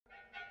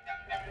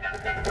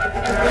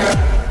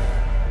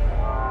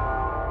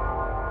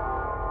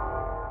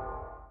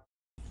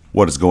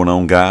What is going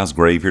on, guys?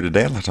 Grave here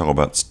today. I'd like to talk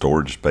about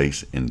storage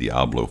space in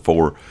Diablo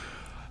 4.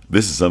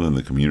 This is something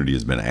the community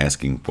has been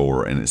asking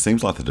for, and it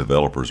seems like the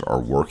developers are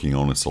working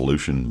on a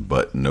solution,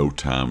 but no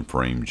time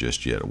frame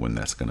just yet when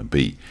that's going to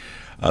be.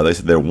 They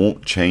said there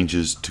won't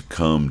changes to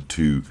come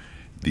to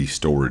the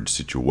storage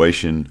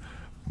situation,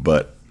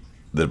 but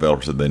the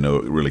developers said they know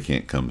it really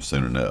can't come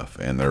soon enough,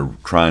 and they're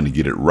trying to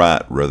get it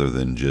right rather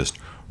than just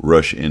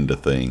rush into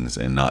things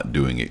and not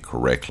doing it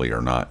correctly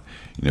or not,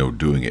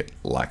 doing it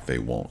like they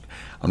want.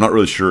 I'm not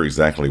really sure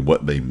exactly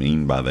what they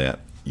mean by that.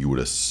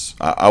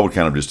 I would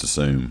kind of just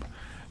assume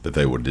that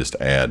they would just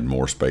add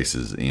more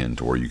spaces in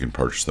to where you can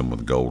purchase them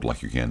with gold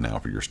like you can now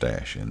for your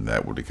stash, and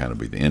that would kind of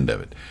be the end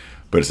of it.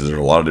 But it says there's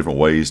a lot of different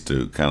ways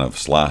to kind of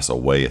slice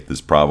away at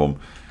this problem,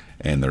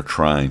 and they're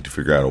trying to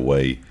figure out a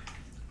way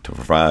to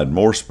provide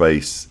more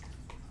space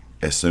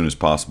as soon as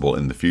possible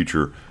in the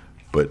future,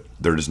 but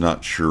they're just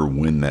not sure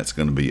when that's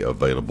going to be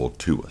available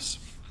to us.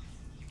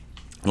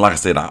 Like I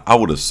said, I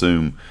would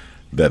assume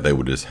that they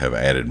would just have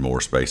added more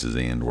spaces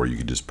in where you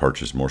could just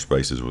purchase more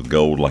spaces with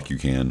gold like you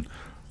can,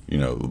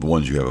 the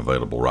ones you have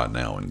available right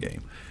now in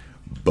game.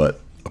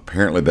 But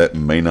apparently that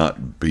may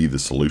not be the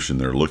solution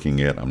they're looking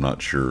at. I'm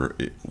not sure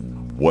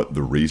what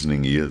the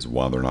reasoning is,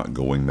 why they're not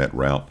going that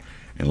route,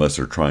 unless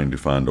they're trying to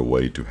find a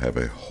way to have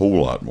a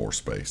whole lot more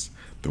space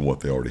than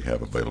what they already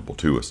have available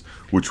to us,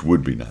 which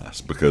would be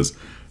nice, because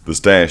the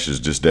stash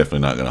is just definitely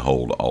not going to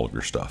hold all of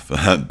your stuff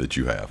that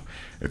you have.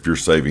 If you're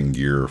saving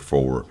gear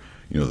for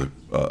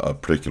a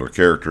particular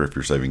character, if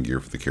you're saving gear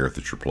for the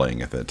character that you're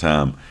playing at that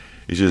time,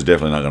 it's just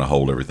definitely not going to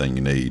hold everything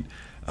you need.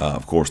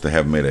 Of course, they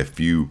have made a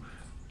few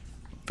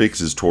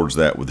fixes towards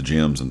that with the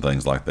gems and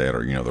things like that,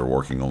 or they're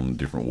working on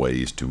different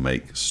ways to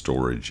make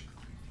storage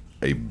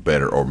a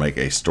better, or make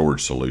a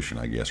storage solution,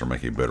 I guess, or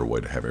make a better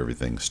way to have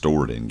everything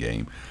stored in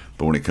game.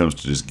 But when it comes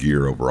to just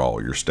gear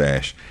overall, your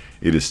stash,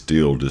 it is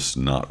still just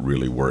not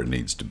really where it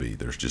needs to be.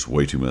 There's just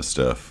way too much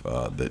stuff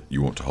that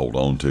you want to hold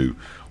on to,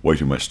 way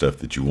too much stuff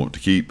that you want to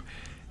keep,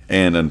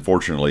 and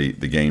unfortunately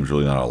the game's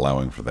really not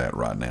allowing for that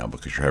right now,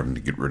 because you're having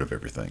to get rid of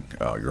everything.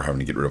 You're having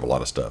to get rid of a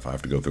lot of stuff. I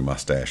have to go through my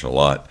stash a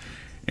lot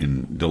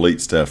and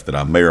delete stuff that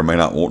I may or may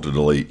not want to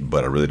delete,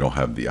 but I really don't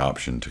have the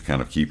option to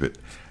kind of keep it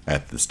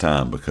at this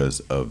time because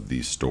of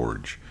the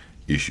storage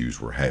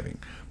issues we're having.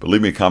 But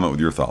leave me a comment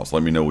with your thoughts.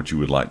 Let me know what you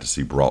would like to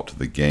see brought to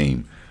the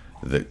game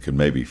that could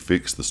maybe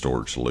fix the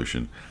storage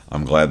solution.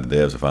 I'm glad the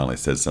devs have finally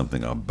said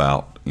something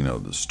about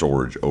the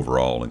storage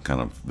overall, and kind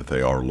of that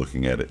they are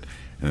looking at it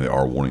and they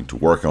are wanting to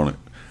work on it.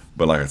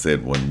 But like I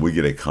said, when we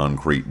get a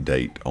concrete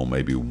date on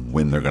maybe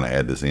when they're going to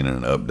add this in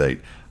an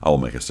update, I will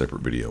make a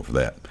separate video for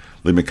that.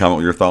 Leave me a comment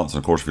with your thoughts, and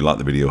of course if you like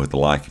the video, hit the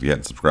like. If you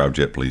haven't subscribed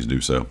yet, please do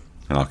so,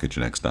 and I'll catch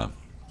you next time.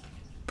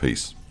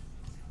 Peace.